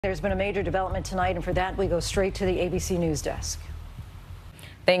There's been a major development tonight, and for that, we go straight to the ABC News desk.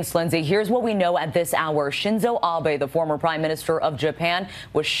 Thanks, Lindsay. Here's what we know at this hour. Shinzo Abe, the former prime minister of Japan,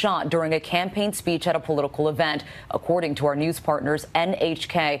 was shot during a campaign speech at a political event. According to our news partners,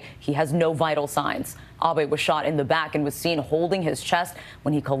 NHK, he has no vital signs. Abe was shot in the back and was seen holding his chest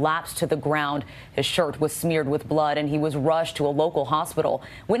when he collapsed to the ground. His shirt was smeared with blood and he was rushed to a local hospital.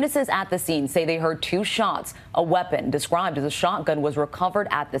 Witnesses at the scene say they heard 2 shots. A weapon described as a shotgun was recovered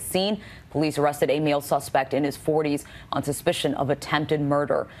at the scene. Police arrested a male suspect in his 40s on suspicion of attempted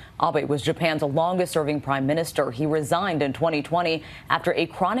murder. Abe was Japan's longest-serving prime minister. He resigned in 2020 after a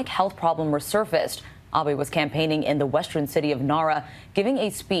chronic health problem resurfaced. Abe was campaigning in the western city of Nara, giving a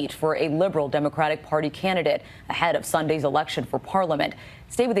speech for a liberal Democratic Party candidate ahead of Sunday's election for parliament.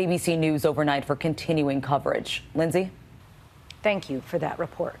 Stay with ABC News overnight for continuing coverage. Lindsay? Thank you for that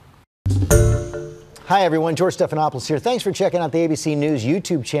report. Hi, everyone. George Stephanopoulos here. Thanks for checking out the ABC News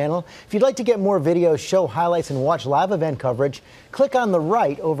YouTube channel. If you'd like to get more videos, show highlights, and watch live event coverage, click on the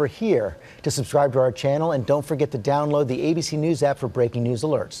right over here to subscribe to our channel. And don't forget to download the ABC News app for breaking news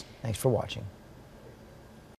alerts. Thanks for watching.